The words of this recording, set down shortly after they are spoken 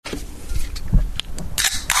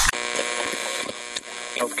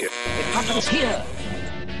Okay. It happens here,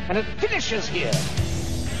 and it finishes here.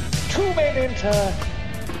 Two men enter,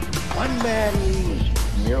 one man leaves.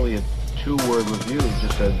 Nearly a 2-word review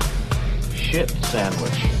just said, shit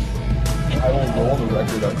sandwich. I will roll the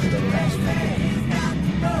record up to the next one.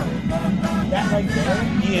 That right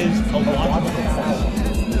there is a logical fallacy.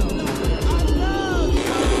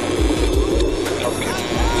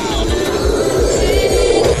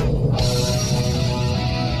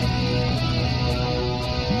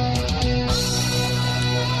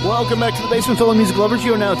 Welcome back to the Basement Full of Music Lovers.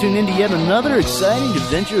 You are now tuned into yet another exciting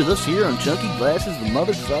adventure with us here on Chunky Glasses, the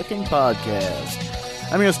motherfucking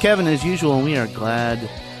podcast. I'm your host, Kevin, as usual, and we are glad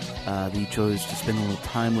that you chose to spend a little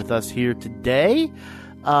time with us here today.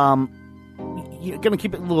 You're going to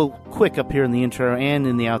keep it a little quick up here in the intro and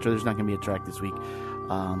in the outro. There's not going to be a track this week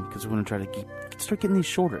because we want to try to start getting these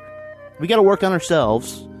shorter. We got to work on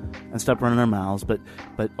ourselves and stop running our mouths, but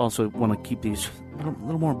also want to keep these a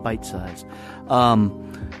little more bite-sized.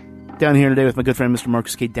 Down here today with my good friend Mr.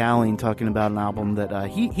 Marcus K. Dowling, talking about an album that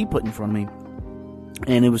he put in front of me,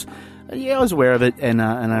 and it was I was aware of it, and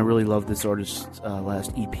I really loved this artist's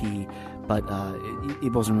last EP, but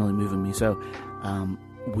it wasn't really moving me, so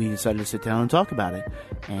we decided to sit down and talk about it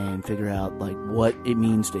and figure out like what it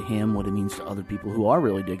means to him, what it means to other people who are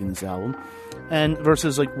really digging this album, and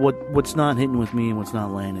versus like what's not hitting with me and what's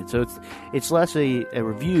not landed. So it's less a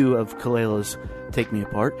review of Kelela's Take Me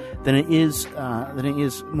Apart than it is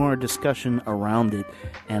more a discussion around it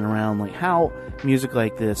and around like how music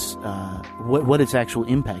like this, what its actual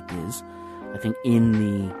impact is, I think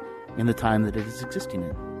in the time that it is existing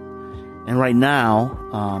in. And right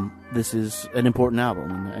now, this is an important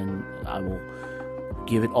album, and I will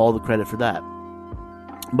give it all the credit for that.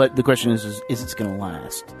 But the question is it going to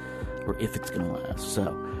last, or if it's going to last?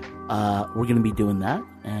 So we're going to be doing that,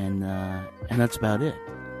 and that's about it.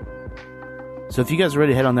 So if you guys are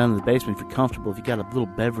ready to head on down to the basement, if you're comfortable, if you got a little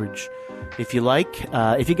beverage, if you like,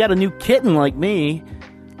 if you got a new kitten like me,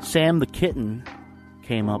 Sam the kitten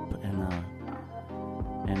came up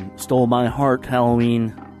and stole my heart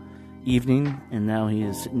Halloween evening, and now he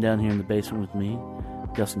is sitting down here in the basement with me.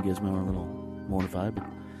 Gus and Gizmo are a little mortified, but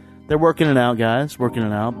they're working it out, guys. Working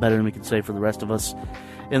it out better than we can say for the rest of us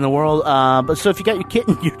in the world. But so if you got your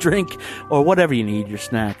kitten, your drink, or whatever you need, your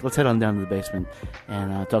snack, let's head on down to the basement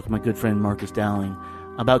and talk to my good friend Marcus Dowling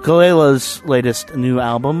about Kelela's latest new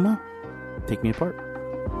album, Take Me Apart.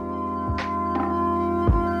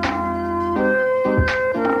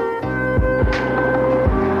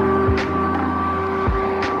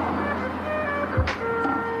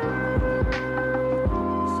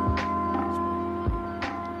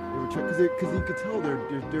 Because you could tell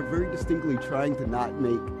they're very distinctly trying to not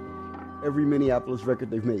make every Minneapolis record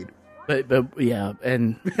they've made. But yeah,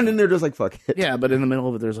 and then they're just like, fuck it. Yeah, but in the middle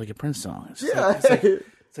of it, there's like a Prince song. It's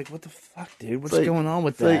like what the fuck, dude? What's going on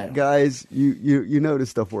with that? Like, guys, you know this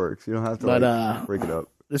stuff works. You don't have to break it up.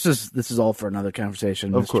 This is all for another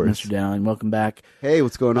conversation. Of course. Mr. Dowling, welcome back. Hey,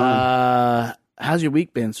 what's going on? How's your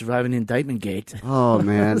week been? Surviving Indictment Gate. Oh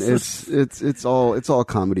man, it's all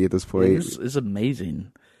comedy at this point. It's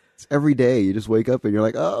amazing. Every day you just wake up and you're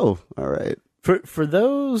like, oh, all right. For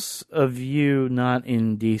those of you not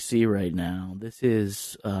in DC right now, this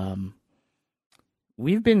is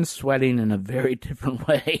we've been sweating in a very different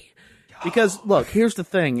way. Because look, here's the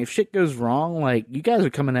thing: if shit goes wrong, like you guys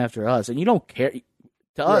are coming after us, and you don't care.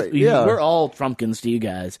 To us, right, yeah. We're all Trumpkins to you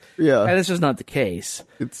guys. Yeah, and it's just not the case.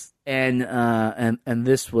 And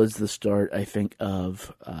this was the start, I think,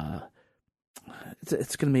 of.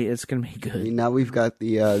 It's gonna be good. I mean, now we've got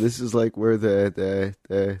the this is like where the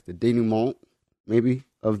denouement maybe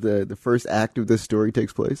of the first act of this story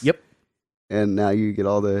takes place. Yep. And now you get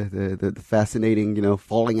all the fascinating,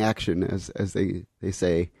 falling action as they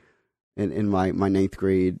say in my 9th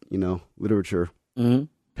grade, literature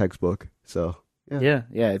textbook. So yeah,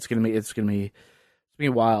 it's gonna be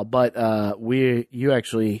wild. But you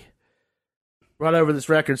actually brought over this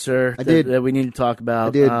record, sir. I did. That we need to talk about.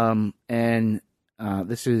 I did. And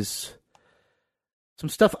this is some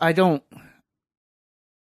stuff I don't.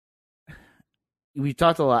 We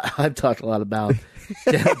talked a lot. I've talked a lot about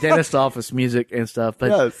dentist office music and stuff,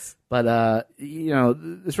 but yes. But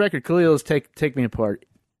this record, Kelela's Take Me Apart.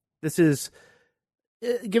 This is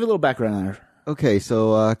give a little background on her. Okay,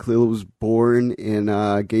 so Kelela was born in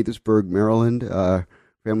Gaithersburg, Maryland.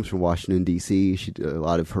 Family's from Washington D.C. She did a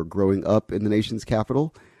lot of her growing up in the nation's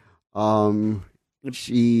capital.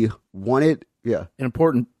 She wanted, an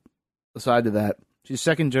important aside to that. She's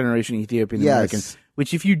second generation Ethiopian American,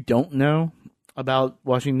 which if you don't know about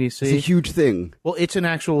Washington D.C., it's a huge thing. Well, it's an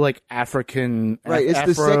actual like African, right? It's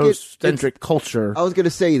Afrocentric culture. I was going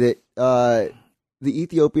to say that the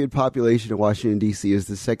Ethiopian population in Washington, D.C. is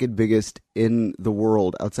the second biggest in the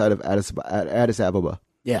world outside of Addis Ababa.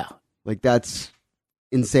 Yeah. Like, that's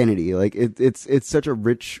insanity. Like, it's such a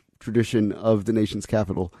rich tradition of the nation's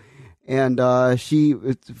capital. And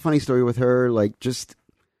it's a funny story with her, like, just...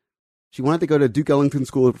 She wanted to go to Duke Ellington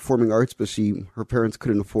School of Performing Arts, but her parents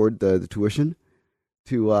couldn't afford the tuition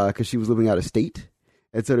because she was living out of state.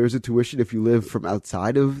 And so there's a tuition if you live from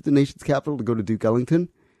outside of the nation's capital to go to Duke Ellington.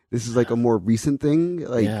 This is like a more recent thing,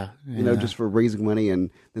 like, you know, just for raising money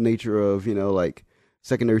and the nature of, you know, like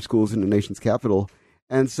secondary schools in the nation's capital.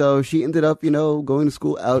 And so she ended up, you know, going to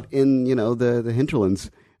school out in, you know, the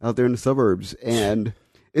hinterlands out there in the suburbs. And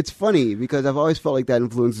it's funny because I've always felt like that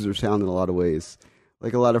influences her sound in a lot of ways.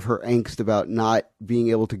 Like a lot of her angst about not being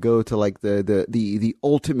able to go to like the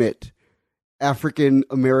ultimate African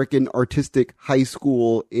American artistic high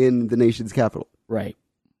school in the nation's capital. Right.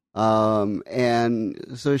 And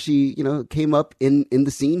so she, you know, came up in the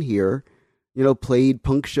scene here, you know, played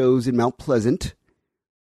punk shows in Mount Pleasant.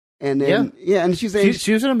 And then, and she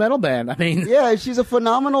was in a metal band. I mean, yeah, she's a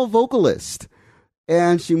phenomenal vocalist.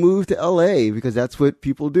 And she moved to L.A. because that's what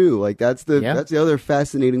people do. Like that's the other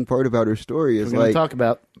fascinating part about her story is we're like talk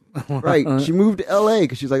about right. She moved to L.A.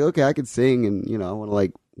 because she's like, okay, I could sing, and you know, I want to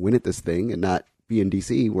like win at this thing and not be in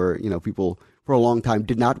D.C. where you know people for a long time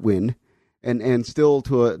did not win, and still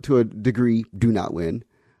to a degree do not win.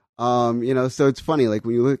 You know, so it's funny. Like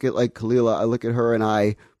when you look at like Kalila, I look at her and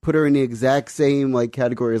I put her in the exact same like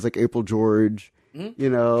category as like April George. You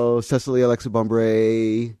know, Cecily Alexa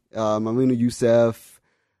Bombre, Amina Youssef,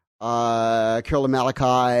 Carolyn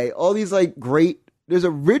Malachi, all these like great, there's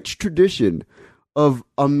a rich tradition of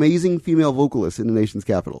amazing female vocalists in the nation's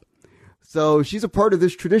capital. So she's a part of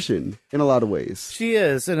this tradition in a lot of ways. She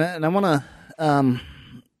is, and I want to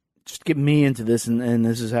just get me into this, and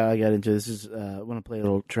this is how I got into this. I want to play a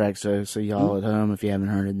little track so y'all at home, if you haven't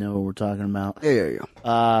heard it, know what we're talking about. Yeah.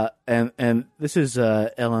 And this is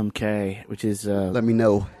LMK, which is Let Me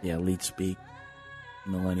Know. Yeah, lead speak,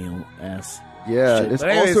 millennial ass. Yeah,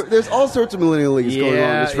 there's all sorts of millennial leagues going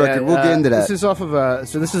on this record. We'll get into that. This is off of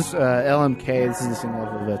this is LMK. This is the single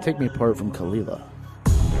off of "Take Me Apart" from Kalila.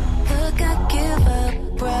 Look, I give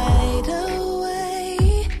up right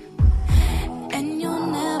away, and you'll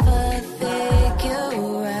never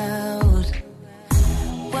figure out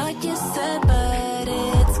what you said, but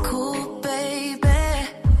it's cool, baby.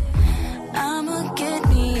 I'ma get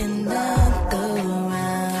me another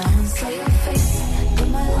round. Say your face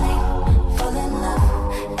in my lane, fall in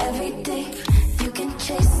love every day. You can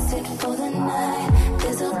chase it for the night.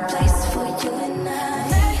 There's a place for you and I.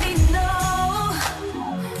 Let me know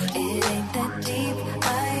it ain't that deep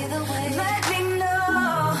either way. Let me know.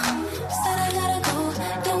 Said I gotta go,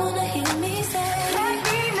 don't wanna hear me say. Let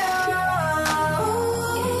me know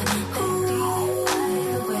it ain't that deep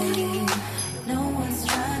either way. No one's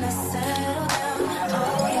trying to settle down.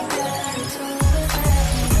 All you gotta do is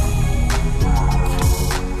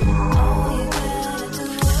all you gotta do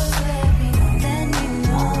is let me know. Let me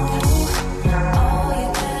know. All you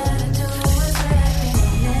gotta do is let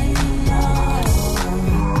me know.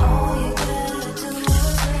 All you gotta do is let me know.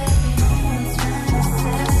 No one's trying to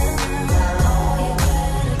settle down. All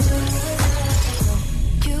you gotta do is let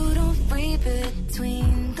me know. You don't read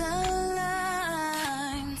between the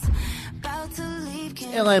lines. About to leave.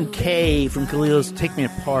 LMK from Kalila's "Take Me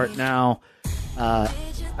Apart." Now, I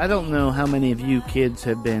don't know how many of you kids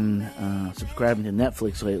have been subscribing to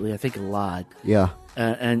Netflix lately. I think a lot. Yeah.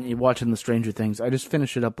 And you're watching the Stranger Things. I just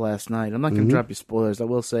finished it up last night. I'm not going to drop you spoilers. I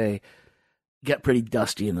will say, it got pretty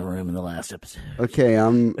dusty in the room in the last episode. Okay,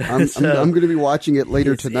 I'm going to be watching it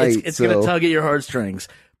later tonight. It's going to tug at your heartstrings.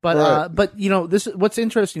 But you know, what's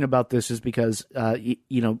interesting about this is because you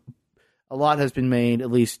know, a lot has been made, at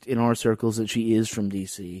least in our circles, that she is from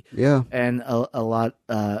DC. Yeah. And a lot,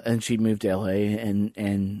 and she moved to LA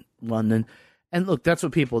and London. And look, that's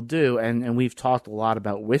what people do. And we've talked a lot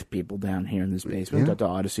about with people down here in this basement. We've talked to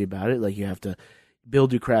Odyssey about it. Like, you have to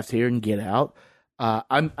build your craft here and get out.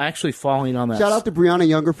 I'm actually falling on that. Shout out to Brianna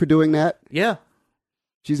Younger for doing that. Yeah.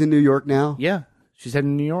 She's in New York now. Yeah. She's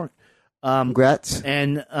heading to New York. Congrats.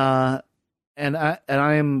 And I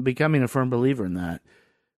am becoming a firm believer in that.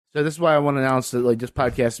 So this is why I want to announce that like this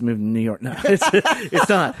podcast is moving to New York. No, it's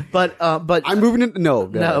not. But I'm moving it. No,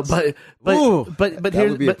 but that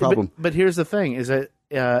here's would be a problem. But here's the thing: is that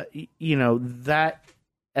you know, that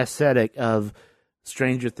aesthetic of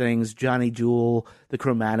Stranger Things, Johnny Jewel, the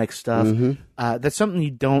chromatic stuff. That's something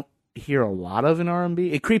you don't hear a lot of in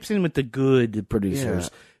R&B. It creeps in with the good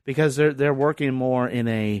producers because they're working more in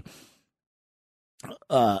a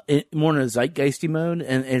more in a zeitgeisty mode,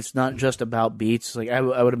 and it's not just about beats. Like I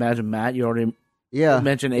would imagine, Matt, you already Yeah.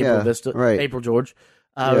 mentioned April yeah, Vista, right. April George.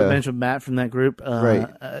 We Yeah. mentioned Matt from that group. Right.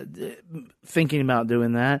 Thinking about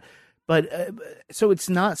doing that. But so it's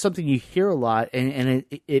not something you hear a lot, and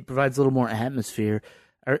it provides a little more atmosphere.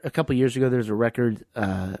 A couple years ago, there's a record,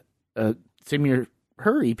 same year,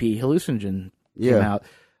 her EP, Hallucinogen, came out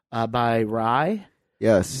by Rye.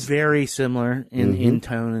 Yes. Very similar in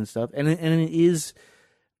tone and stuff. And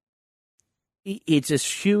it's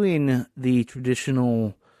eschewing the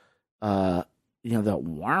traditional, the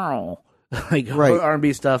wow, like Right.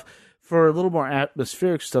 R&B stuff, for a little more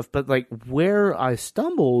atmospheric stuff. But like where I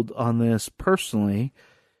stumbled on this personally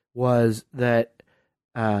was that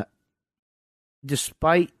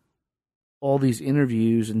despite all these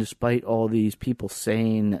interviews and despite all these people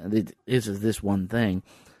saying that this is this one thing,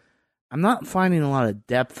 I'm not finding a lot of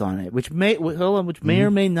depth on it, which may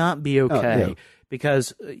or may not be okay. yeah.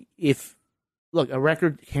 Because a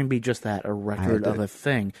record can be just that, a record of a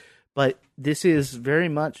thing. But this is very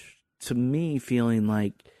much, to me, feeling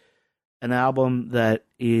like an album that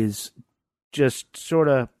is just sort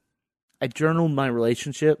of, I journaled my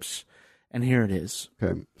relationships, and here it is.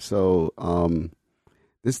 Okay, so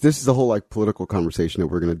this is a whole like political conversation that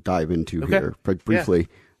we're going to dive into here, like, briefly.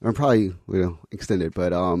 I'm probably extend it,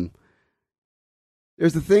 but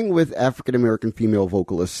there's the thing with African American female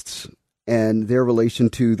vocalists and their relation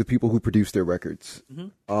to the people who produce their records.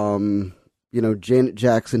 Janet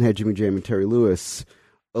Jackson had Jimmy Jam and Terry Lewis.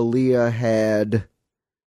 Aaliyah had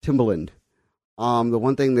Timbaland. The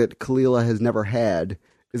one thing that Kalila has never had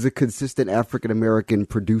is a consistent African American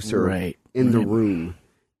producer in the room.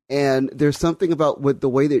 And there's something about the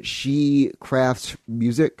way that she crafts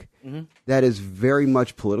music that is very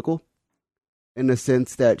much political, in the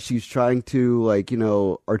sense that she's trying to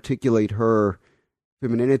articulate her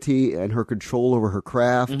femininity and her control over her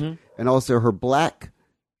craft, and also her black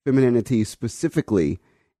femininity specifically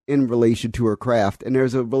in relation to her craft. And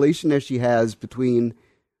there's a relation that she has between,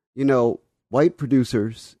 white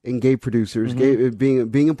producers and gay producers, gay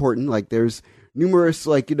being important. Like there's numerous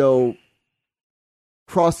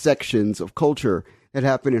cross sections of culture that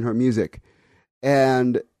happen in her music,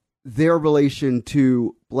 and their relation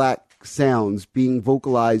to black sounds being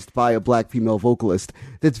vocalized by a black female vocalist.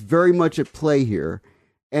 That's very much at play here,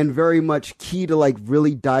 and very much key to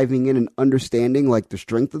really diving in and understanding the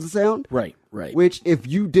strength of the sound. Right. Which, if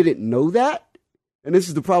you didn't know that, and this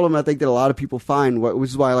is the problem I think that a lot of people find, which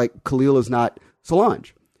is why Khalil is not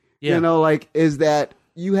Solange. Yeah. Is that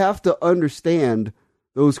you have to understand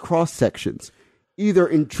those cross sections, either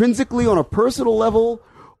intrinsically on a personal level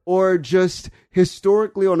or just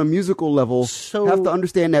historically on a musical level. So have to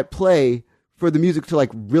understand that play for the music to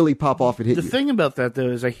really pop off and hit the you. thing about that though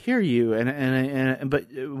is I hear you, but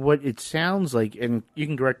what it sounds like, and you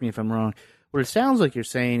can correct me if I'm wrong, what it sounds like you're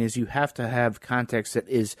saying is you have to have context that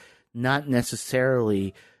is not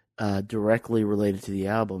necessarily directly related to the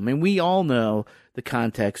album. I mean, we all know the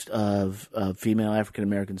context of female African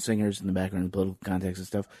American singers in the background, political context and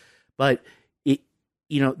stuff, but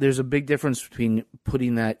there's a big difference between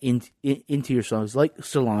putting that into your songs, like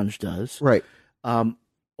Solange does, Right.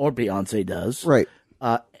 Or Beyonce does, Right.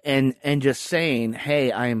 and just saying,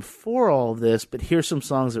 hey, I am for all of this, but here's some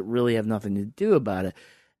songs that really have nothing to do about it.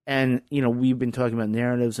 And, we've been talking about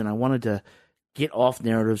narratives, and I wanted to get off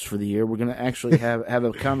narratives for the year. We're going to actually have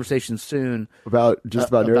a conversation soon About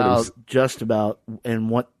narratives. And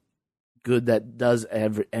what good that does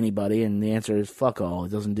anybody. And the answer is fuck all.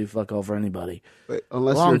 It doesn't do fuck all for anybody. But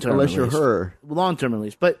unless you're her. Long-term at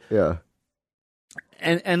least. But Yeah.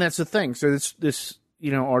 And that's the thing. So this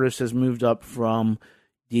artist has moved up from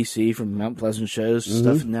DC, from Mount Pleasant shows,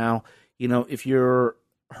 stuff. Now, if you're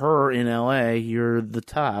her in LA, you're the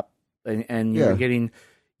top, and you're getting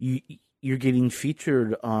you're getting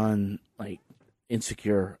featured on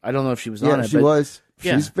Insecure. I don't know if she was on it. She was.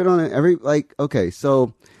 She's been on it every okay.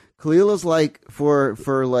 So Khalila's for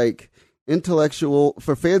intellectual,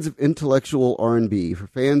 for fans of intellectual R&B, for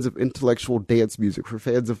fans of intellectual dance music, for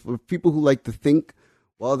fans of people who like to think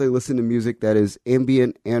while they listen to music that is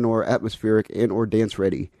ambient and or atmospheric and or dance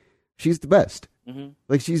ready. She's the best.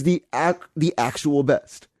 She's the actual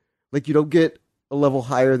best. You don't get a level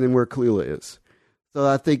higher than where Kalila is. So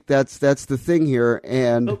I think that's the thing here.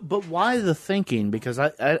 And but why the thinking? Because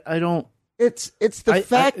I don't. It's the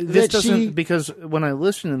fact that because when I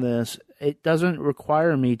listen to this, it doesn't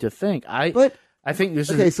require me to think. I think this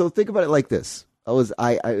is okay. So think about it like this. It was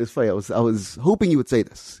funny. I was hoping you would say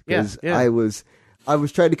this because I was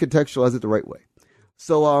trying to contextualize it the right way.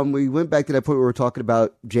 So we went back to that point where we were talking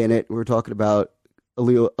about Janet, we were talking about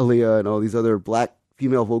Aaliyah and all these other black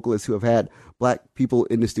female vocalists who have had black people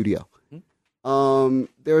in the studio.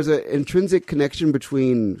 There's an intrinsic connection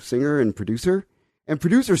between singer and producer, And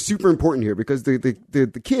producer's super important here because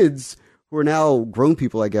the kids who are now grown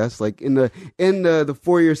people, I guess, like in the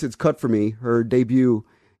 4 years since Cut For Me, her debut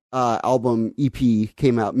album EP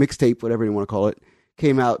came out, mixtape, whatever you want to call it,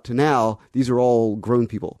 came out to now, these are all grown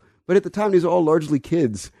people. But at the time, these are all largely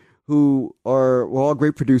kids who were all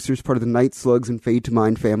great producers, part of the Night Slugs and Fade to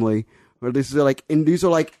Mind family. Where these are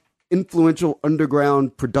like influential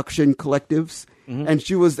underground production collectives, and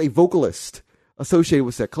she was a vocalist associated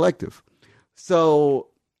with that collective. So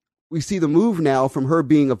we see the move now from her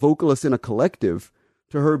being a vocalist in a collective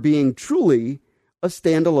to her being truly a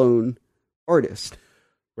standalone artist.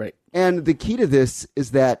 Right. And the key to this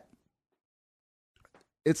is that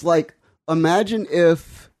it's like, imagine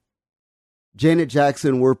if Janet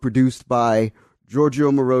Jackson were produced by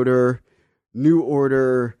Giorgio Moroder, New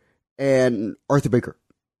Order, and Arthur Baker.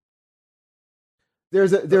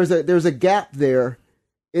 There's a gap there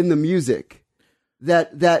in the music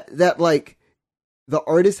that like the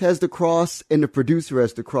artist has to cross and the producer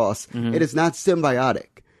has to cross. It is not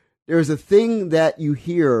symbiotic. There's a thing that you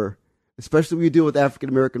hear, especially when you deal with African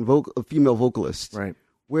American female vocalists, Right.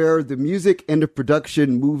 where the music and the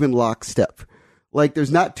production move in lockstep. Like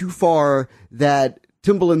there's not too far that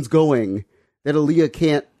Timbaland's going that Aaliyah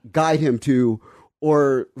can't guide him to,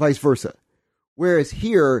 or vice versa. Whereas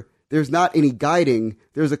here, there's not any guiding,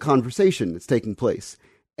 there's a conversation that's taking place.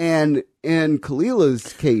 And in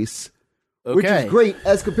Khalila's case, which is great,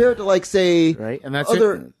 as compared to, like, say, Right, and that's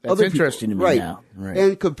other interesting people. to me now. Right.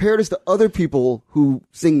 And compared us to other people who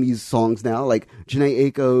sing these songs now, like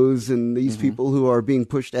Janae Akos and these people who are being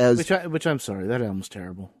pushed as... Which I'm sorry, that album's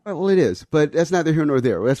terrible. Well, it is, but that's neither here nor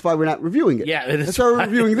there. That's why we're not reviewing it. Yeah, it is. That's why we're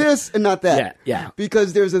reviewing this and not that. Yeah.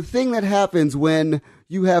 Because there's a thing that happens when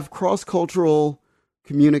you have cross-cultural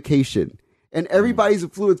communication, and everybody's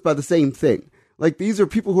influenced by the same thing. Like, these are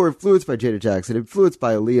people who are influenced by Janet Jackson, influenced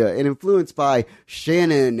by Aaliyah, and influenced by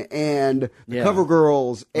Shannon and the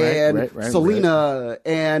CoverGirls and Selena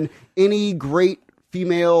and any great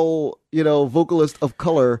female, vocalist of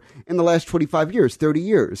color in the last 25 years, 30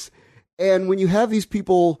 years. And when you have these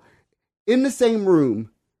people in the same room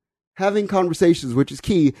having conversations, which is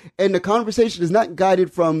key, and the conversation is not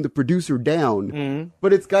guided from the producer down,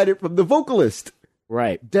 but it's guided from the vocalist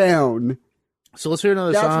down. So let's hear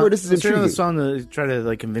another song. That's where this is intriguing. Let's hear another song to try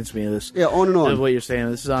to convince me of this. Yeah, on and on. Of what you're saying.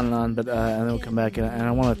 This is on and on, but and then we'll come back and I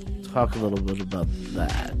want to talk a little bit about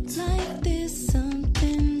that. Like there's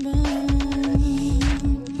something wrong.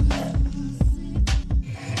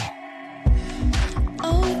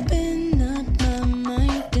 Open up my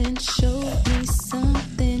mind and show me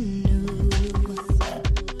something new,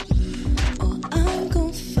 or I'm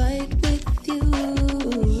gonna fight with you.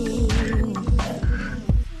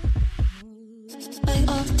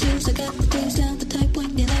 I got the things down the type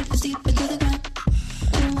when your life is deep into the ground.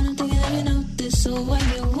 I don't wanna think that you know this, so why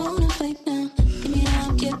you wanna fight now? Give me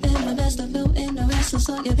now, give it my best. I feel in the rest,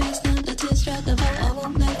 so your face down. The tears drop the ball, I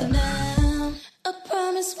won't let them down. A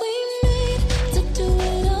promise we made to do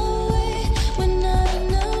it our way. We're not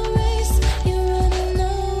in a race, you're running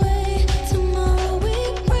away. Tomorrow we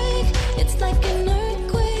break, it's like an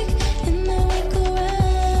earthquake, and then we go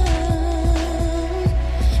round.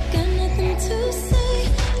 Got nothing to say.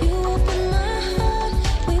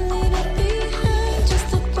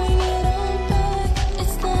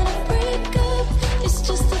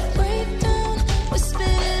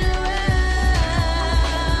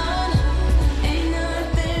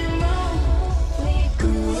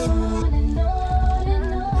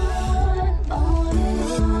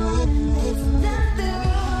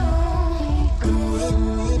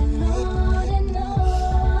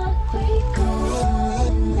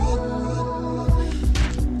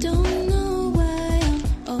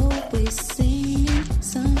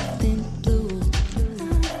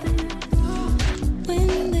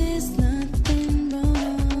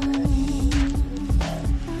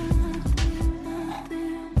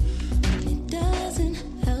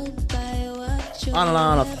 On and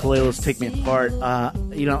on off the playlist, Take Me Apart.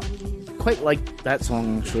 Quite like that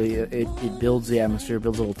song, actually. It builds the atmosphere,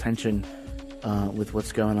 builds a little tension with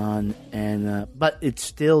what's going on, and but it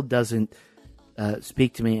still doesn't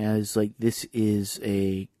speak to me as like this is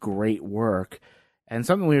a great work. And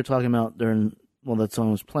something we were talking about during while that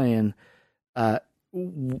song was playing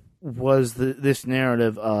was this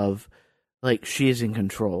narrative of like she's in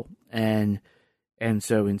control, and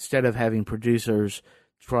so instead of having producers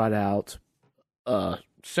trot out a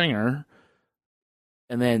singer,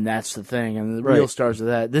 and then that's the thing, and the real stars of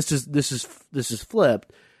that. This is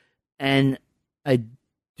flipped, and I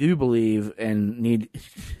do believe and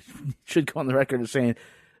should go on the record of saying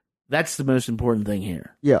that's the most important thing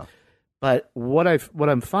here. Yeah, but what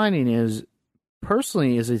I'm finding is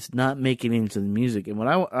personally is it's not making it into the music. And what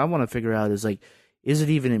I want to figure out is, like, is it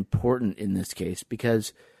even important in this case?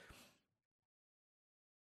 Because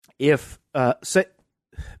if,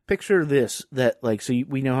 picture this, that, like, so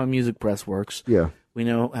we know how music press works. Yeah. We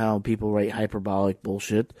know how people write hyperbolic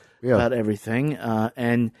bullshit Yeah. about everything.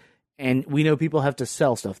 And we know people have to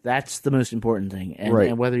sell stuff. That's the most important thing. And, Right.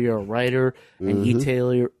 and whether you're a writer, an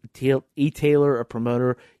e-tailer, a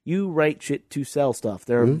promoter, you write shit to sell stuff.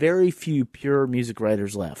 There are very few pure music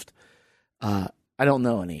writers left. I don't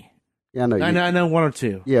know any. Yeah, I know one or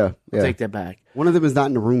two. Yeah, I'll take that back. One of them is not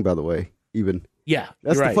in the room, by the way. Even Yeah,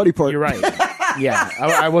 that's you're the right. funny part. You're right. Yeah,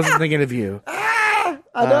 I wasn't thinking of you. I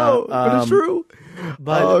know, but it's true.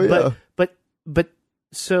 But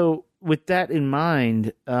so with that in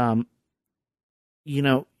mind,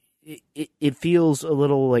 it feels a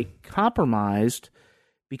little like compromised,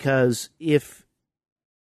 because if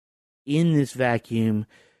in this vacuum,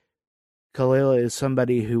 Kelela is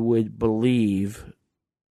somebody who would believe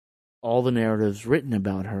all the narratives written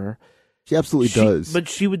about her, She absolutely does. but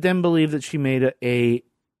she would then believe that she made a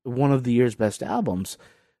one of the year's best albums.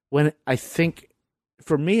 When I think,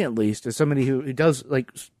 for me at least, as somebody who does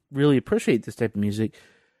like really appreciate this type of music,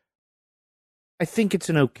 I think it's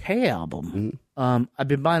an okay album. Mm-hmm. I've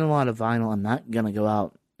been buying a lot of vinyl. I'm not gonna go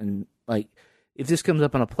out and, like, if this comes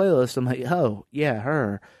up on a playlist, I'm like, oh yeah,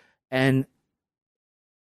 her. And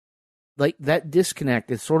like that disconnect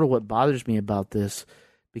is sort of what bothers me about this,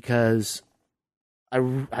 because I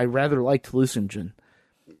rather liked Hallucinogen.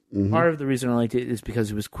 Mm-hmm. Part of the reason I liked it is because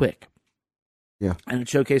it was quick. Yeah. And it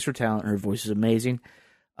showcased her talent. Her voice is amazing.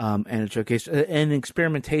 And it showcased an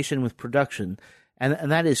experimentation with production.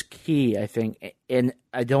 And that is key, I think. And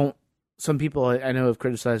some people I know have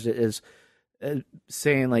criticized it as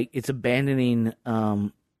saying, like, it's abandoning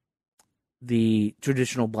the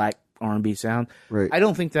traditional black R&B sound. Right. I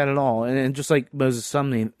don't think that at all. And just like Moses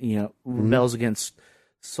Sumney, rebels against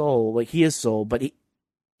soul, like, he is soul, but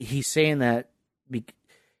he's saying that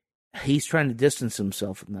he's trying to distance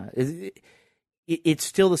himself from that. It's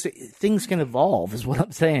still the same. Things can evolve, is what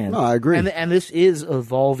I'm saying. No, I agree. And this is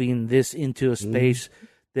evolving this into a space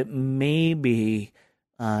that maybe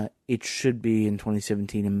it should be in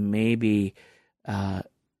 2017, and maybe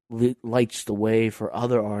lights the way for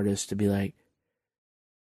other artists to be like,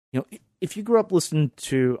 if you grew up listening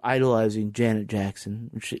to idolizing Janet Jackson,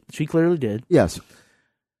 which she clearly did, Yes.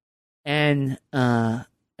 and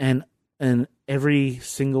every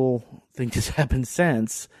single thing that's happened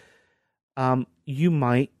since, you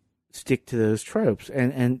might stick to those tropes,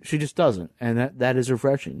 and she just doesn't, and that is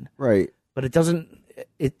refreshing. Right. But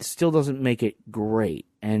it still doesn't make it great,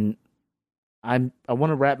 and I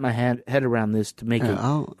want to wrap my head around this to make it great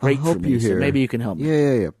I'll help for me. you here. So maybe you can help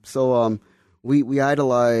me. Yeah. So we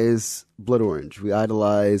idolize Blood Orange. We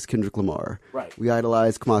idolize Kendrick Lamar. Right. We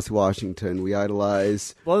idolize Kamasi Washington. We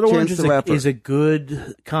idolize Blood Chance Orange the Rapper. is a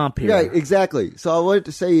good comp here. Right, exactly. So I wanted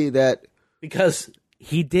to say that. Because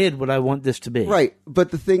he did what I want this to be. Right,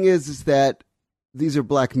 but the thing is that these are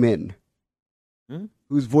black men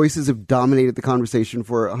whose voices have dominated the conversation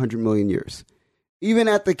for 100 million years. Even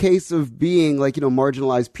at the case of being, like,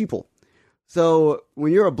 marginalized people. So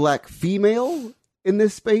when you're a black female in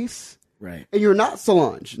this space, Right. and you're not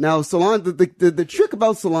Solange. Now, Solange, the trick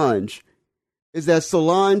about Solange is that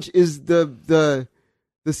Solange is the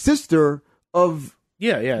sister of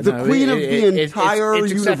the queen of the entire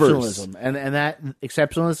it's universe. Exceptionalism. And that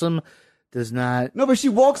exceptionalism does not... No, but she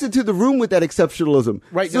walks into the room with that exceptionalism.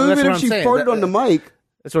 Right, So no, that's even what if I'm she saying. farted on the mic,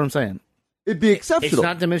 That's what I'm saying. it'd be exceptional. It's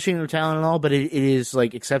not diminishing her talent at all, but it is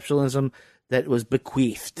like exceptionalism that was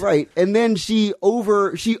bequeathed. Right, and then she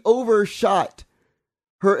overshot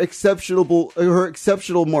her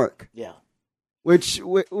exceptional mark. Yeah. Which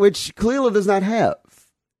Kelela does not have.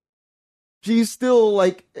 She's still,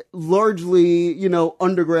 like, largely,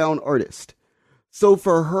 underground artist. So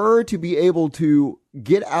for her to be able to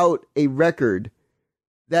get out a record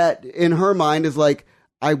that in her mind is like,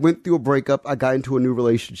 I went through a breakup, I got into a new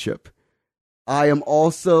relationship. I am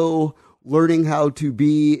also learning how to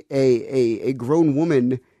be a grown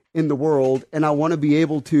woman in the world, and I want to be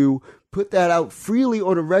able to put that out freely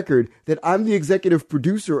on a record that I'm the executive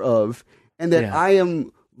producer of, and that I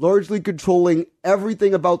am largely controlling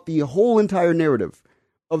everything about the whole entire narrative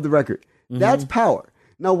of the record. That's power.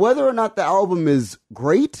 Now, whether or not the album is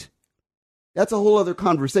great, that's a whole other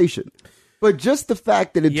conversation. But just the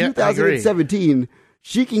fact that in 2017,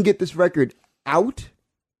 she can get this record out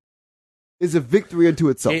is a victory unto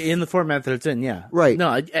itself. In the format that it's in, yeah. Right.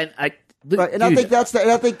 No, Right, and I think that's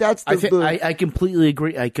the. I completely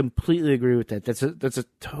agree. I completely agree with that. That's a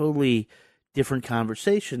totally different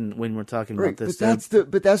conversation when we're talking about Right, this.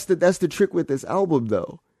 but that's the trick with this album,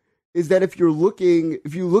 though, is that if you're looking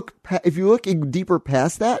deeper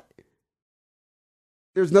past that,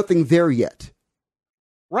 there's nothing there yet.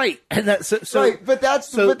 Right, and that's right, but that's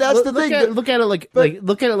the thing. Look at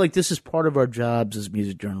it like this is part of our jobs as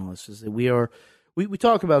music journalists. Is that we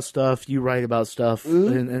talk about stuff, you write about stuff,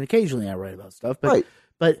 and occasionally I write about stuff. But right.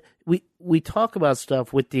 But we talk about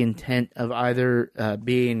stuff with the intent of either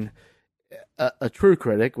being a true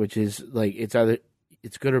critic, which is like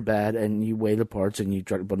it's good or bad, and you weigh the parts and you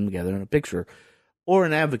try to put them together in a picture, or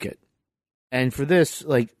an advocate. And for this,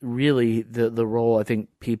 like really, the role I think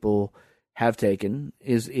people have taken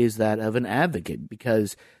is that of an advocate,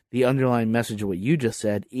 because the underlying message of what you just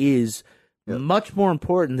said is much more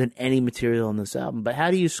important than any material on this album. But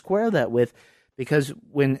how do you square that with? Because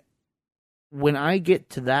when I get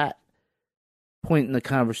to that point in the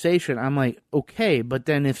conversation, I'm like, okay, but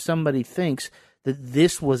then if somebody thinks that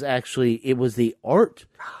this was actually, it was the art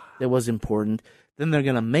that was important, then they're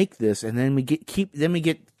gonna make this, and then we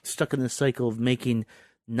get stuck in the cycle of making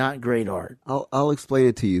not great art. I'll explain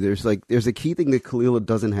it to you. There's a key thing that Kalila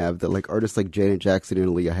doesn't have that like artists like Janet Jackson and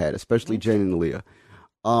Aaliyah had, especially Janet and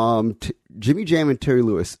Aaliyah. Jimmy Jam and Terry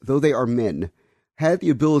Lewis, though they are men, had the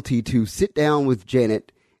ability to sit down with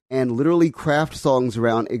Janet and literally craft songs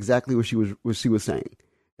around exactly what she was saying.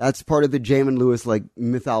 That's part of the Jam and Lewis like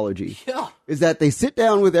mythology. Yeah. Is that they sit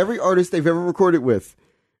down with every artist they've ever recorded with,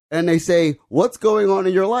 and they say, "What's going on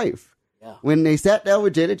in your life?" Yeah. When they sat down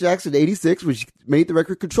with Janet Jackson in '86, when she made the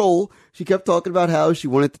record Control, she kept talking about how she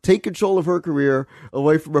wanted to take control of her career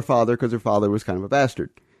away from her father because her father was kind of a bastard.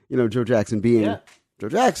 You know, Joe Jackson being Joe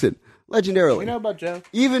Jackson, legendarily. We know about Joe.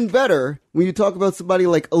 Even better, when you talk about somebody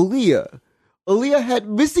like Aaliyah. Aaliyah had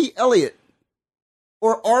Missy Elliott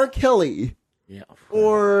or R. Kelly. Yeah.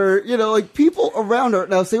 Or, like people around her.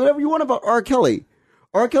 Now, say whatever you want about R. Kelly.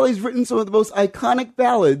 R. Kelly's written some of the most iconic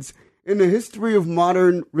ballads in the history of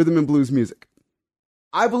modern rhythm and blues music.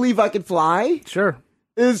 I Believe I Can Fly. Sure.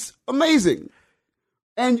 Is amazing.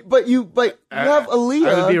 But you have Aaliyah.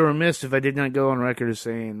 I would be remiss if I did not go on record as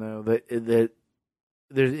saying, though, that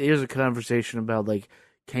there is a conversation about, like,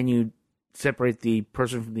 can you separate the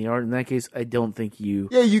person from the art? In that case, I don't think you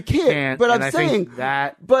you can't. But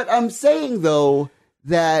I'm saying, though,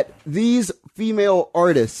 that these female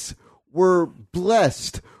artists were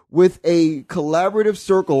blessed with a collaborative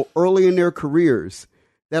circle early in their careers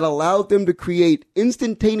that allowed them to create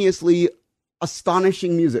instantaneously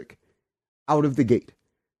astonishing music out of the gate.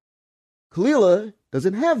 Kalila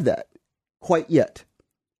doesn't have that quite yet.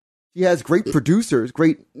 She has great producers,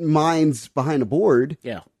 great minds behind a board.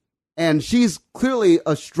 Yeah. And she's clearly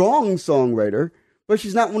a strong songwriter, but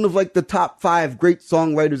she's not one of like the top 5 great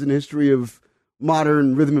songwriters in the history of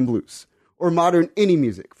modern rhythm and blues or modern any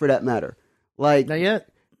music for that matter. Like, not yet.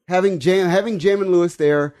 Having Jam and Lewis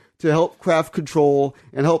there to help craft Control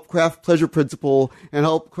and help craft Pleasure Principle and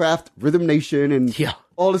help craft Rhythm Nation and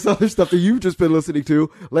all this other stuff that you've just been listening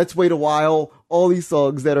to. Let's Wait a While. All these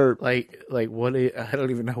songs that are like what? I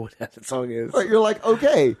don't even know what that song is. You're like,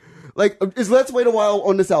 okay, like is Let's Wait a While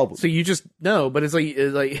on this album? So you just know, but it's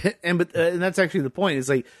like, and that's actually the point. It's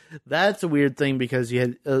like that's a weird thing because you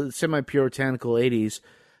had semi-puritanical '80s,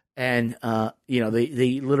 and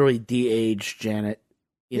they literally de-aged Janet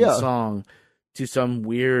in the song to some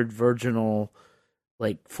weird virginal,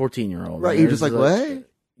 like 14-year-old. Right, you're just like, what?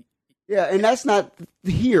 Yeah, and that's not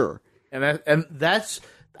here. And that's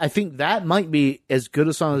I think that might be as good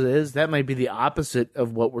a song as it is. That might be the opposite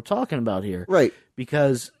of what we're talking about here. Right.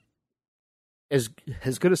 Because as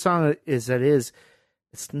good a song as that is,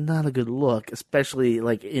 it's not a good look, especially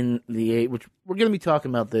like in the age, which we're going to be talking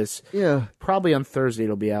about this. Yeah. Probably on Thursday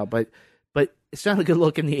it'll be out, but it's not a good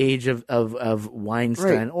look in the age of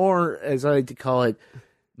Weinstein, or as I like to call it,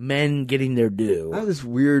 men getting their due. I have this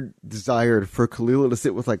weird desire for Kalila to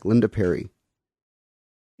sit with like Linda Perry.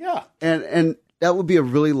 Yeah. And that would be a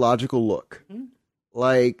really logical look. Mm-hmm.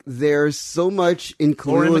 Like there's so much in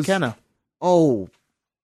Kalila's. Or McKenna. Oh,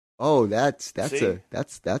 that's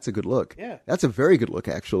a good look. Yeah. That's a very good look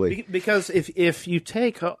actually. Because if you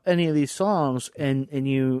take any of these songs and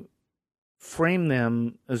you frame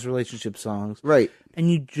them as relationship songs, right, and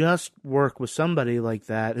you just work with somebody like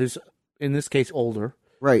that who's in this case older,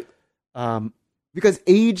 right, because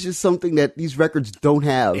age is something that these records don't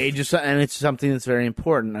have. Age is, and it's something that's very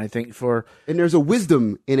important, I think, and there's a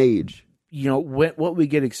wisdom in age. What we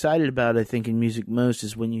get excited about, I think, in music most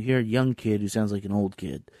is when you hear a young kid who sounds like an old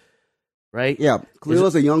kid, right? Yeah,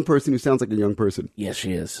 Kalila's a young person who sounds like a young person. Yes,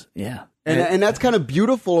 she is. Yeah. And that's kind of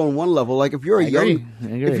beautiful on one level. Like if you're a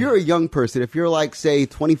young person, if you're like say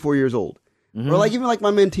 24 years old, or like even like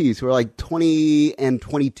my mentees who are like 20 and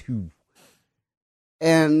 22.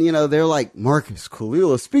 And, you know, they're like, Marcus,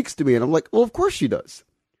 Kalila speaks to me. And I'm like, well, of course she does.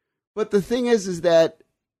 But the thing is that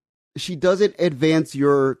she doesn't advance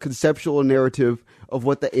your conceptual narrative of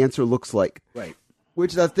what the answer looks like. Right.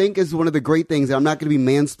 Which I think is one of the great things. I'm not going to be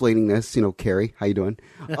mansplaining this. You know, Carrie, how you doing?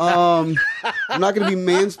 I'm not going to be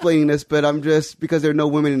mansplaining this, but I'm just, because there are no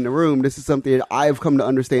women in the room, this is something that I've come to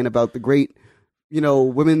understand about the great, you know,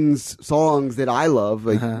 women's songs that I love,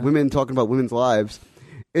 like women talking about women's lives.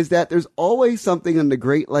 Is that there's always something in the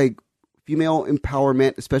great, like, female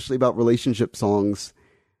empowerment, especially about relationship songs,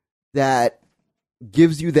 that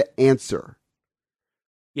gives you the answer.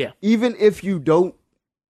 Yeah. Even if you don't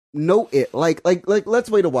know it. Like, Let's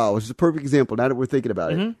Wait a While, which is a perfect example now that we're thinking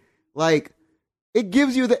about it. Like, it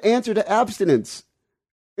gives you the answer to abstinence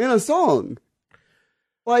in a song.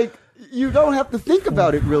 Like, you don't have to think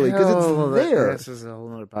about it, really, because it's there. This is a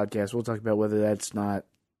whole other podcast. We'll talk about whether that's not...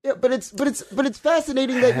 Yeah, but it's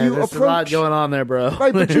fascinating that you There's approach. a lot going on there, bro.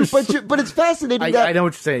 Right, but it's fascinating that I know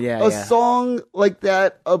what you're saying. Yeah, a song like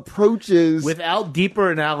that approaches without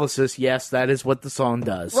deeper analysis. Yes, that is what the song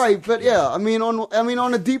does. Right, but yeah, I mean,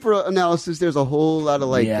 on a deeper analysis, there's a whole lot of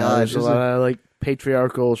like, there's a lot of like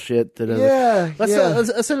patriarchal shit. That let's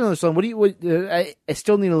set another song. I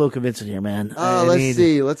still need a little convincing here, man. Let's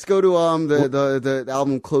see. Let's go to the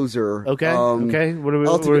album Closer. Okay. Okay. What are we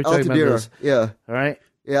talking about? This? Yeah. All right.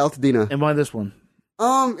 Yeah, Altadena. And why this one?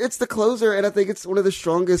 It's the Closer, and I think it's one of the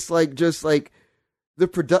strongest, like, just, like,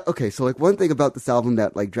 the okay, so, like, one thing about this album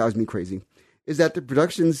that, like, drives me crazy is that the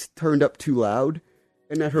production's turned up too loud,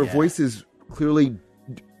 and that her voice is clearly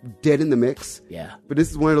dead in the mix. Yeah. But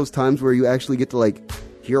this is one of those times where you actually get to, like,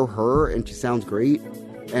 hear her, and she sounds great,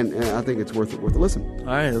 and I think it's worth a listen. All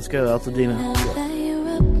right, let's go, Altadena. Fire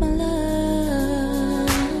up my love.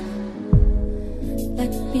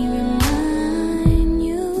 Let me remind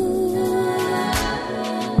you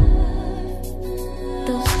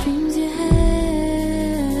those dreams you had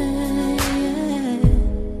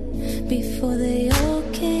before they all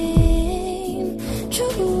came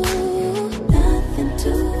true. Nothing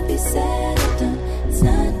to be said or done. It's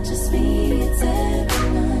not just me, it's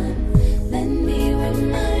everyone. Let me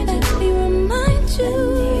remind you.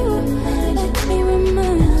 Let me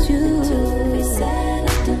remind you.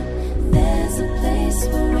 There's a place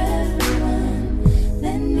for everyone.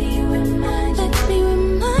 Let me remind you. Let me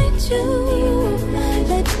remind you.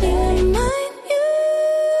 Let me remind you.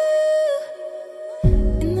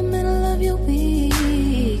 In the middle of your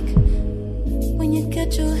week, when you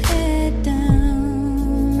get your head down,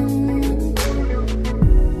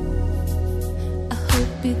 I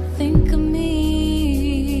hope you think of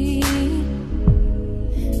me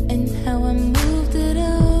and how I moved it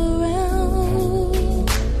around.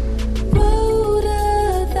 Wrote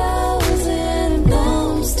 1,000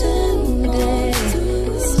 poems today.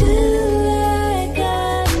 Still I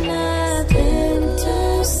got nothing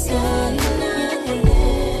to say,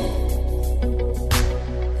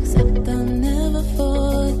 except I'll never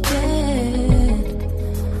forget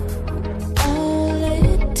all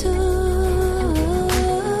it took.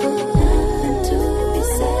 Nothing to be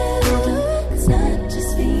said or done. It's not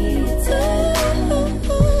just me, it's everyone.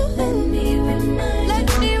 Let me remind you.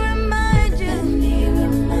 Let me remind you. Let me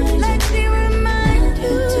remind you. Let me remind you.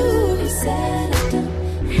 Nothing to be said or done.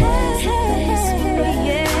 There's a place for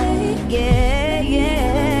everyone.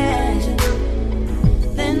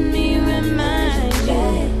 Let me remind you.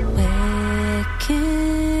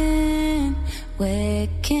 Where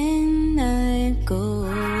can I go?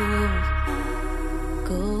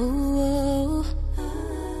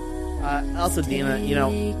 Altadena, you know,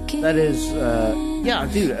 that is, yeah,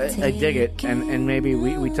 dude, I dig it. And maybe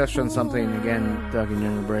we touched on something, again, talking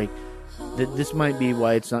during the break, that this might be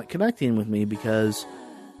why it's not connecting with me, because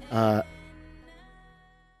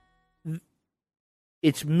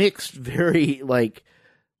it's mixed very, like,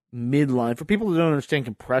 midline. For people who don't understand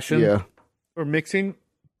compression or mixing,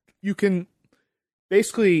 you can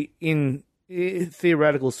basically, in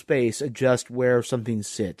theoretical space, adjust where something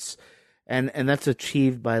sits. And that's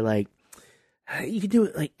achieved by, like, you can do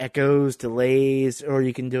it like echoes, delays, or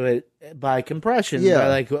you can do it by compression, by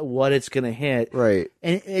like what it's going to hit. Right.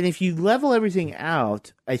 And if you level everything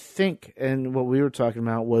out, I think, and what we were talking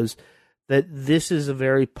about was that this is a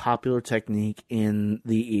very popular technique in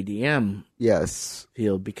the EDM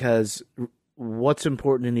field, because what's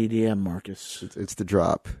important in EDM, Marcus? It's the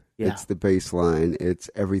drop. Yeah. It's the bass line. It's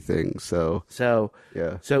everything. So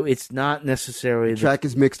it's not necessarily... The track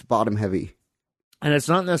is mixed bottom heavy. And it's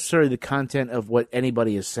not necessarily the content of what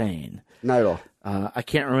anybody is saying. Not at all. I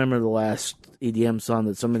can't remember the last EDM song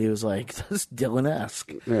that somebody was like, that's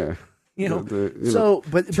Dylan-esque. Yeah. You know, You so know,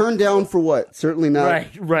 but turned down for what? Certainly not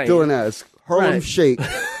Right. Dylan-esque. Harlem Right. Shake,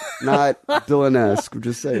 not Dylan-esque. I'm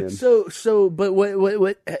just saying. But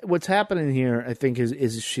what's happening here, I think,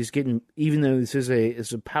 is she's getting, even though this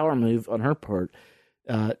is a power move on her part,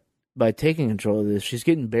 by taking control of this, she's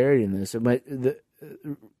getting buried in this. And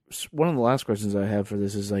one of the last questions I have for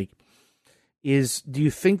this is do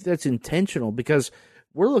you think that's intentional? Because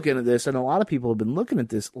we're looking at this, and a lot of people have been looking at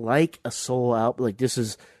this like a soul out, like this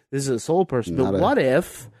is a soul person. But what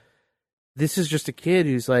if this is just a kid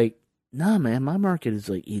who's like, nah, man, my market is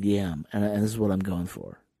like EDM, and this is what I'm going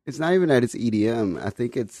for. It's not even that it's EDM. I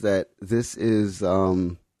think it's that this is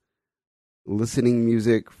listening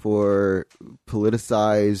music for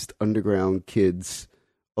politicized underground kids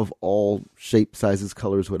of all shapes, sizes,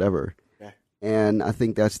 colors, whatever. Yeah. And I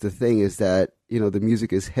think that's the thing, is that, the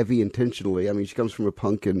music is heavy intentionally. I mean, she comes from a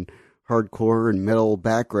punk and hardcore and metal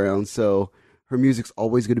background, so her music's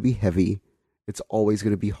always going to be heavy. It's always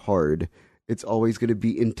going to be hard. It's always going to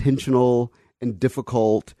be intentional and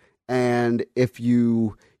difficult. And if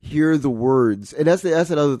you hear the words, and that's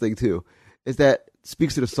another thing too, is that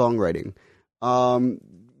speaks to the songwriting.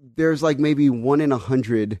 There's like maybe 1 in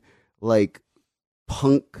 100 like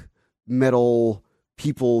punk metal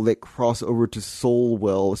people that cross over to soul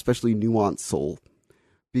well, especially nuanced soul,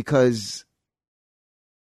 because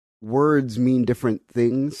words mean different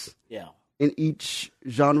things. Yeah. In each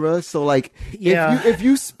genre. So like if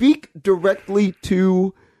you speak directly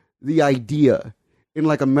to the idea in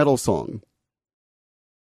like a metal song,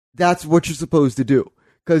 that's what you're supposed to do,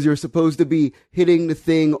 because you're supposed to be hitting the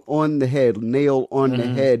thing on the head, nail on the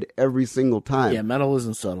head every single time. Yeah, metal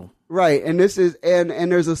isn't subtle. Right. And this is and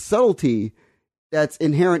there's a subtlety that's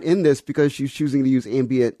inherent in this, because she's choosing to use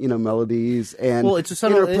ambient, melodies and it's a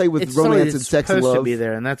subtle interplay with romance and sex and love. To be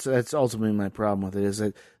there, and that's ultimately my problem with it, is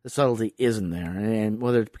that the subtlety isn't there, and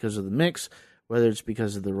whether it's because of the mix, whether it's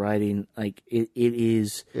because of the writing, like it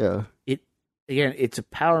is. Yeah. It's a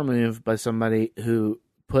power move by somebody who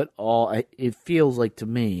put all. It feels like to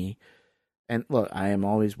me, and look, I am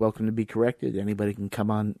always welcome to be corrected. Anybody can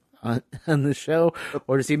come on the show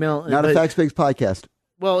or just email. Not a Facts-Based podcast.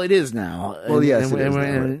 Well, it is now. Well, yes,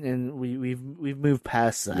 and we've moved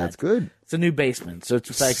past that. That's good. It's a new basement, so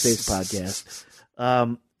it's a fact-based podcast.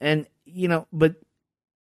 And but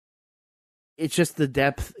it's just the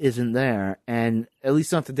depth isn't there, and at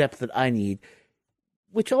least not the depth that I need,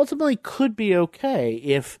 which ultimately could be okay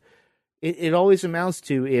if it always amounts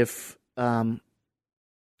to if,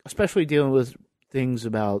 especially dealing with things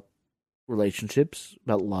about relationships,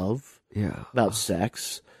 about love, about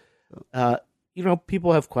sex.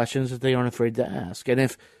 People have questions that they aren't afraid to ask.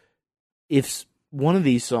 And if one of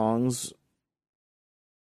these songs,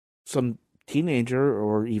 some teenager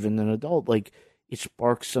or even an adult, like it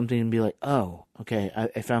sparks something and be like, oh, okay,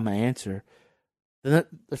 I found my answer, then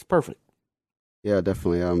that's perfect. Yeah,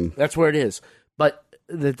 definitely. That's where it is. But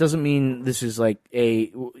that doesn't mean this is like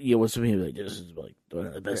what's the mean? Like, this is like one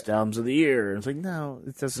of the best albums of the year. And it's like, no,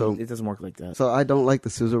 it doesn't work like that. So I don't like the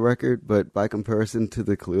SZA record, but by comparison to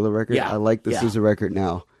the Kalila record, I like the SZA record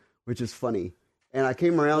now, which is funny. And I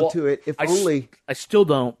came around to it. I still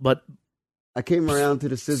don't, but I came around to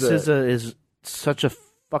the SZA. SZA is such a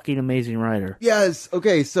fucking amazing writer. Yes.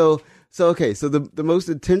 Okay. So the most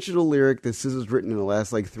intentional lyric that SZA's written in the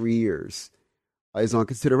last like 3 years is on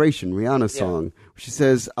Consideration, Rihanna's song. She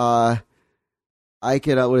says, I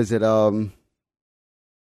can,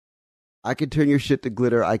 I can turn your shit to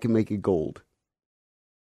glitter, I can make it gold.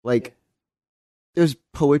 Like, there's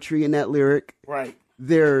poetry in that lyric. Right.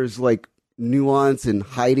 There's, like, nuance and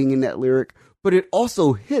hiding in that lyric, but it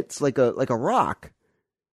also hits like a rock.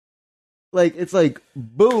 Like, it's like,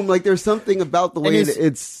 boom, like there's something about the way that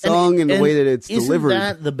it's sung and the way that it's delivered. Isn't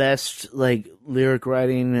that the best, like, lyric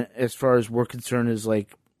writing as far as we're concerned as,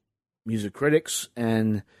 like, music critics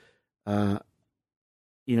and, a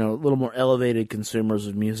little more elevated consumers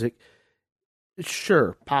of music?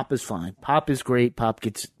 Sure, pop is fine. Pop is great. Pop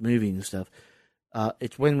gets moving and stuff.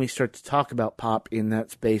 It's when we start to talk about pop in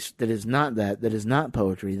that space that is not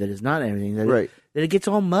poetry, that is not anything, that it gets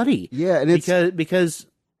all muddy. Yeah, and because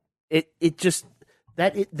it just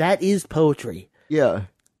that is poetry. Yeah.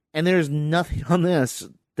 And there's nothing on this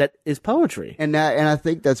that is poetry. And I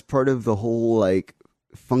think that's part of the whole like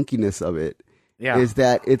funkiness of it. Yeah. Is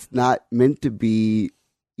that it's not meant to be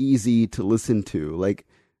easy to listen to. Like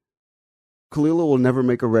Kalila will never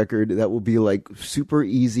make a record that will be like super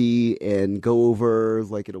easy and go over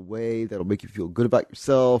like in a way that'll make you feel good about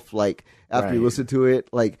yourself. Like after you listen to it,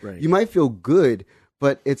 like you might feel good,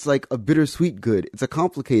 but it's like a bittersweet good. It's a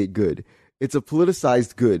complicated good. It's a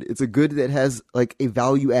politicized good. It's a good that has like a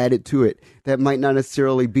value added to it that might not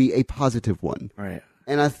necessarily be a positive one. Right.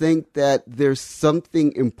 And I think that there's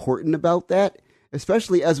something important about that,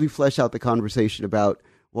 especially as we flesh out the conversation about,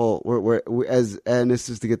 well, and this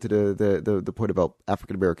is to get to the point about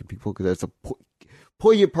African American people, because that's a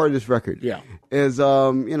poignant part of this record. Yeah. Is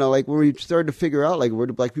like when we started to figure out like where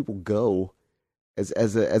do black people go as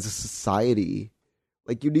a society,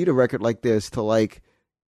 like you need a record like this to like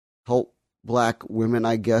help black women,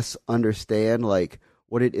 I guess, understand like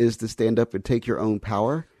what it is to stand up and take your own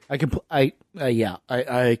power. I 1000%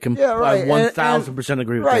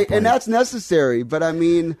 agree with that. Right, point. and that's necessary. But I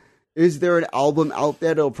mean, is there an album out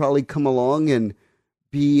there that'll probably come along and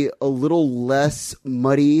be a little less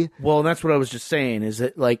muddy? Well, and that's what I was just saying, is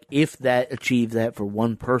that like if that achieved that for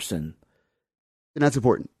one person, then that's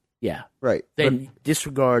important. Yeah. Right. Then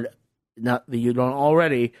disregard, not that you don't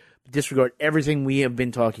already, disregard everything we have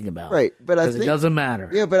been talking about. Right. But I think think it doesn't matter.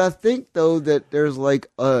 Yeah, but I think though that there's like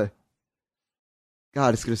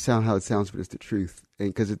God, it's gonna sound how it sounds, but it's the truth.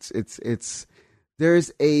 And because it's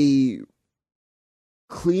there's a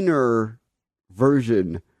cleaner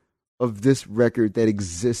version of this record that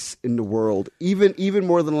exists in the world, even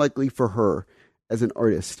more than likely for her as an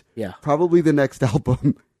artist. Yeah. Probably the next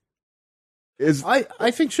album is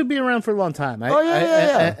I think should be around for a long time.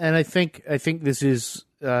 Yeah. And I think this is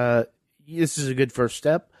a good first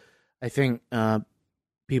step. I think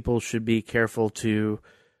people should be careful to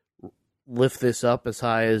lift this up as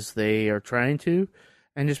high as they are trying to,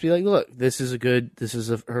 and just be like, look, this is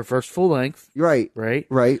her first full length. Right.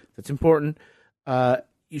 That's important.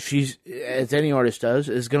 She's, as any artist does,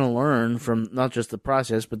 is going to learn from not just the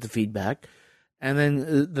process but the feedback, and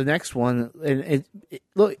then the next one. And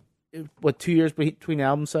look, what, 2 years between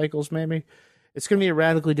album cycles, maybe it's going to be a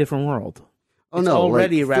radically different world. It's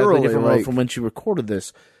already a radically different world from when she recorded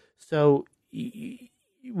this. So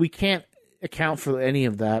we can't account for any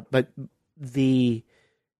of that, but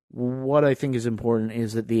what I think is important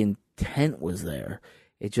is that the intent was there.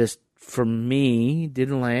 It just, for me,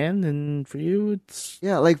 didn't land, and for you, it's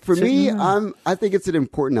like for me, I think it's an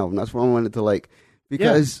important album. That's what I wanted to like,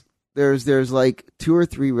 because there's like 2 or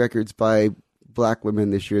 3 records by black women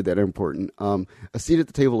this year that are important. A Seat at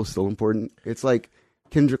the Table is still important. It's like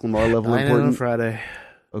Kendrick Lamar level important. On Friday.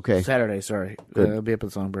 Okay. Saturday, sorry. I'll be up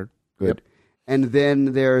at Songbird. Good. Yep. And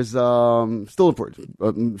then there's still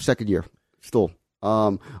important, second year, still.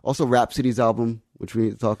 Also Rhapsody's album, which we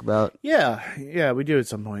need to talk about. Yeah, we do at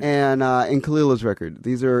some point. And Khalila's record.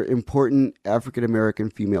 These are important African American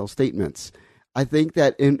female statements. I think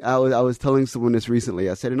that I was telling someone this recently.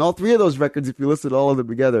 I said in all 3 of those records, if you listen to all of them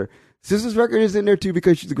together, SZA's record is in there too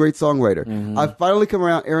because she's a great songwriter. Mm-hmm. I've finally come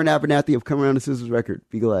around. Aaron Abernathy have come around to SZA's record.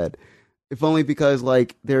 Be glad. If only because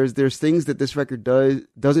like there's things that this record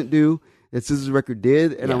doesn't do that SZA's record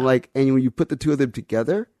did, and I'm like, and when you put the 2 of them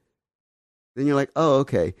together, then you're like, oh,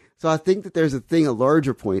 okay. So I think that there's a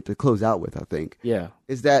larger point to close out with, I think. Yeah.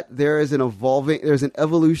 Is that there's an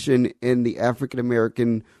evolution in the African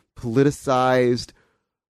American politicized,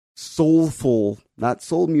 soulful, not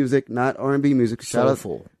soul music, not R&B music.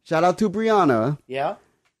 Soulful. Shout out to Brianna. Yeah.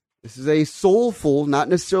 This is a soulful, not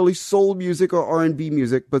necessarily soul music or R&B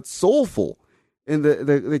music, but soulful in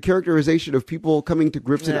the characterization of people coming to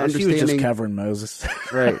grips and understanding. She was just covering Moses.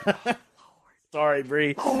 Right. Sorry,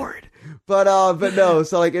 Bree. Lord. But no,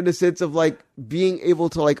 so like in the sense of like being able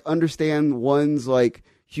to like understand one's like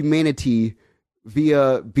humanity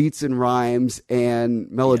via beats and rhymes and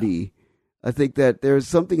melody. Yeah. I think that there's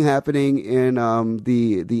something happening in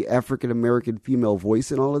the African American female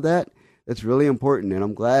voice and all of that that's really important, and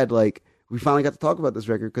I'm glad like we finally got to talk about this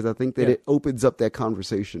record because I think that it opens up that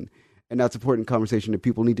conversation, and that's an important conversation that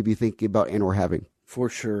people need to be thinking about and or having. For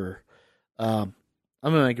sure. I'm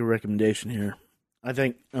gonna make a recommendation here. I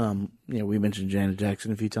think we mentioned Janet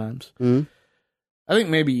Jackson a few times. Mm-hmm. I think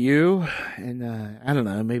maybe you and I don't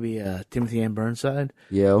know, maybe Timothy Ann Burnside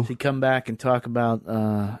should come back and talk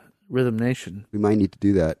about Rhythm Nation. We might need to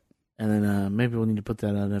do that, and then maybe we'll need to put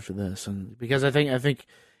that out after this. And because I think if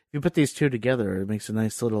you put these 2 together, it makes a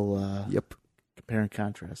nice little compare and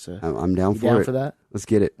contrast. So I'm down for down it. for that. Let's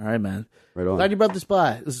get it. All right, man. Right on. Glad you brought this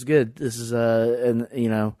by. This is good. This is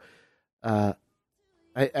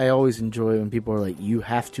I always enjoy when people are like, you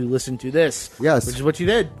have to listen to this. Yes. Which is what you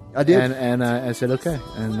did. I did. And I said, okay.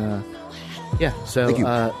 And so Thank you.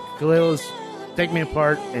 Khalila's Take Me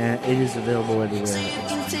Apart, and it is available everywhere.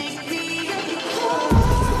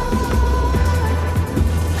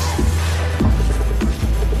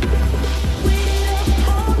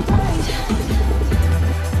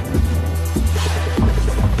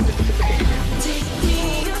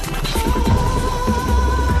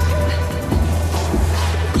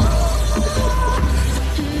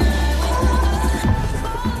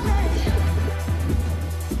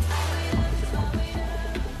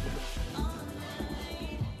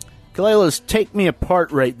 Galela's Take Me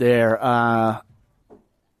Apart right there.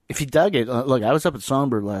 If you dug it, look, I was up at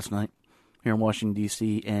Songbird last night here in Washington,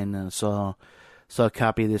 D.C., and saw a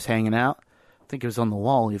copy of this hanging out. I think it was on the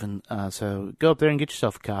wall even. So go up there and get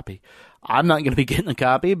yourself a copy. I'm not going to be getting a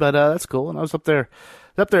copy, but that's cool. And I was up there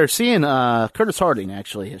seeing Curtis Harding,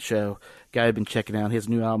 actually, his show. Guy I've been checking out. His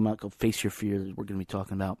new album out called Face Your Fear that we're going to be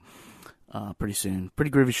talking about pretty soon. Pretty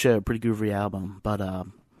groovy show, pretty groovy album. But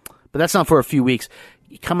that's not for a few weeks.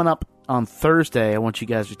 Coming up on Thursday, I want you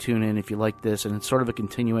guys to tune in if you like this, and it's sort of a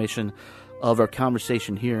continuation of our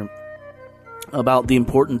conversation here about the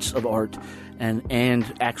importance of art and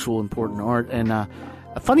actual important art. And a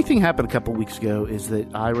funny thing happened a couple weeks ago is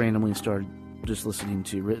that I randomly started just listening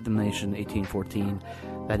to Rhythm Nation 1814.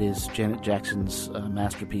 That is Janet Jackson's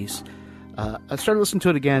masterpiece. I started listening to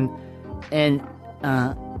it again, and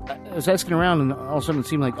I was asking around, and all of a sudden it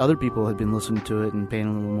seemed like other people had been listening to it and paying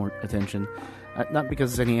a little more attention. Not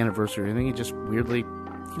because it's any anniversary. I think it just weirdly,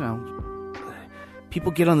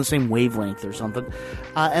 people get on the same wavelength or something.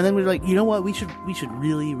 And then we were like, you know what? We should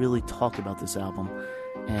really, really talk about this album.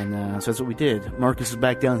 And so that's what we did. Marcus is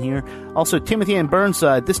back down here. Also, Timothy Ann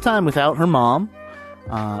Burnside, this time without her mom.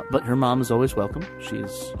 But her mom is always welcome. She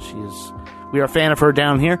is. We are a fan of her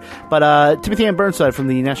down here. But Timothy Ann Burnside from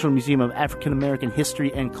the National Museum of African American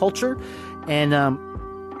History and Culture. And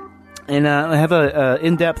I have a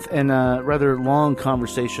in-depth and rather long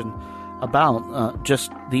conversation about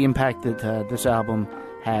just the impact that this album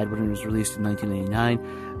had when it was released in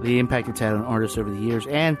 1989, the impact it's had on artists over the years,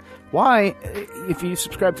 and why, if you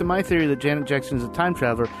subscribe to my theory that Janet Jackson is a time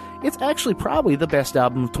traveler, it's actually probably the best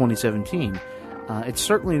album of 2017. It's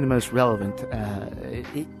certainly the most relevant.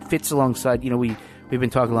 It fits alongside, we've been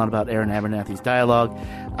talking a lot about Aaron Abernathy's dialogue.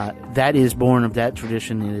 That is born of that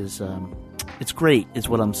tradition. It is... it's great, is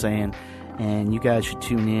what I'm saying, and you guys should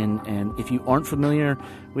tune in. And if you aren't familiar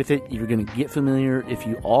with it, you're going to get familiar. If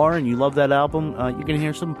you are and you love that album, you're going to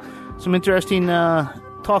hear some interesting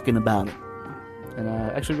talking about it. And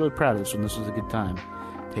I'm actually really proud of this one. This was a good time.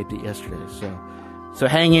 Taped it yesterday, so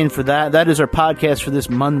hang in for that. That is our podcast for this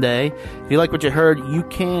Monday. If you like what you heard, you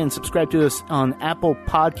can subscribe to us on Apple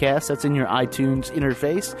Podcasts. That's in your iTunes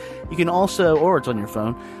interface. You can also, or it's on your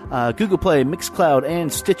phone, Google Play, Mixcloud,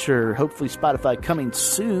 and Stitcher. Hopefully Spotify coming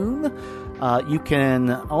soon. You can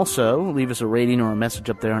also leave us a rating or a message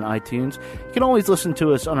up there on iTunes. You can always listen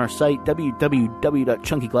to us on our site,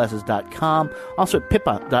 www.chunkyglasses.com. Also at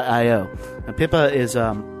pippa.io. Now, Pippa is,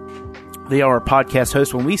 they are our podcast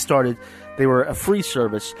host. When we started, they were a free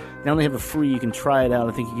service. Now they have a free, you can try it out.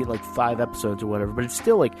 I think you get like 5 episodes or whatever, but it's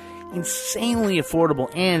still like insanely affordable,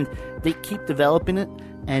 and they keep developing it,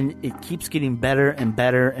 and it keeps getting better and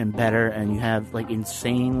better and better, and you have like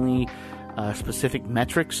insanely specific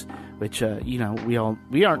metrics, which, we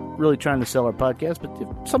aren't really trying to sell our podcast, but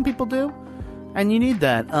some people do, and you need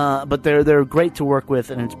that. But they're great to work with,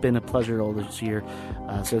 and it's been a pleasure all this year.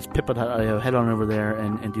 So it's pippa.io. Head on over there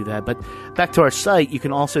and do that. But back to our site, you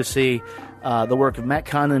can also see the work of Matt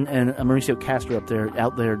Condon and Mauricio Castro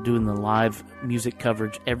out there doing the live music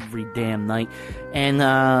coverage every damn night. And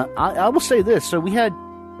I will say this: so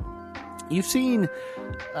you've seen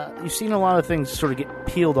a lot of things sort of get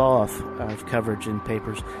peeled off of coverage in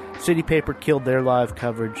papers. City Paper killed their live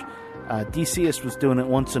coverage. DCist was doing it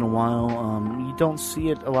once in a while. You don't see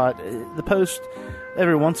it a lot. The Post,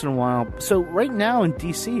 every once in a while. So right now in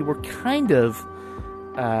DC, we're kind of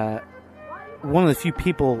one of the few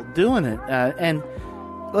people doing it. And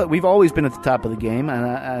look, we've always been at the top of the game,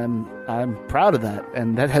 and I'm proud of that.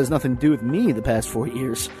 And that has nothing to do with me the past 4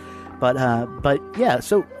 years. But yeah,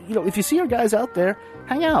 so, if you see our guys out there,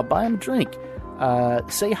 hang out, buy them a drink,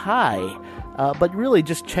 say hi. But really,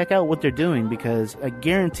 just check out what they're doing, because I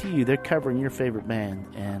guarantee you they're covering your favorite band,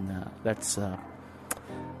 and that's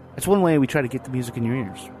one way we try to get the music in your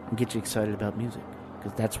ears and get you excited about music,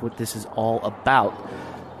 because that's what this is all about.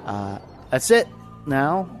 That's it.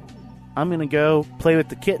 Now, I'm going to go play with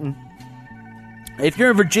the kitten. If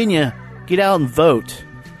you're in Virginia, get out and vote.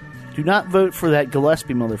 Do not vote for that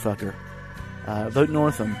Gillespie motherfucker. Vote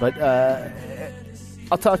Northam. But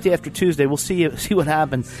I'll talk to you after Tuesday. We'll see what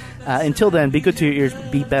happens. Until then, be good to your ears,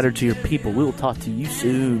 be better to your people. We will talk to you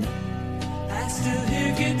soon. I still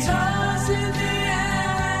hear guitars in the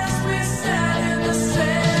air as we sat in the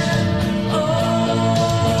sand. Oh, how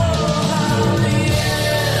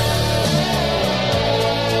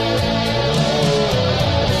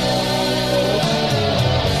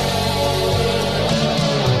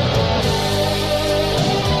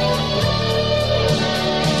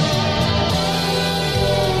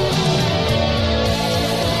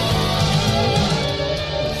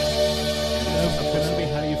the Penelope,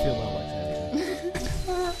 how do you feel about Wax Head?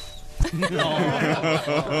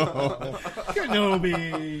 Kenobi.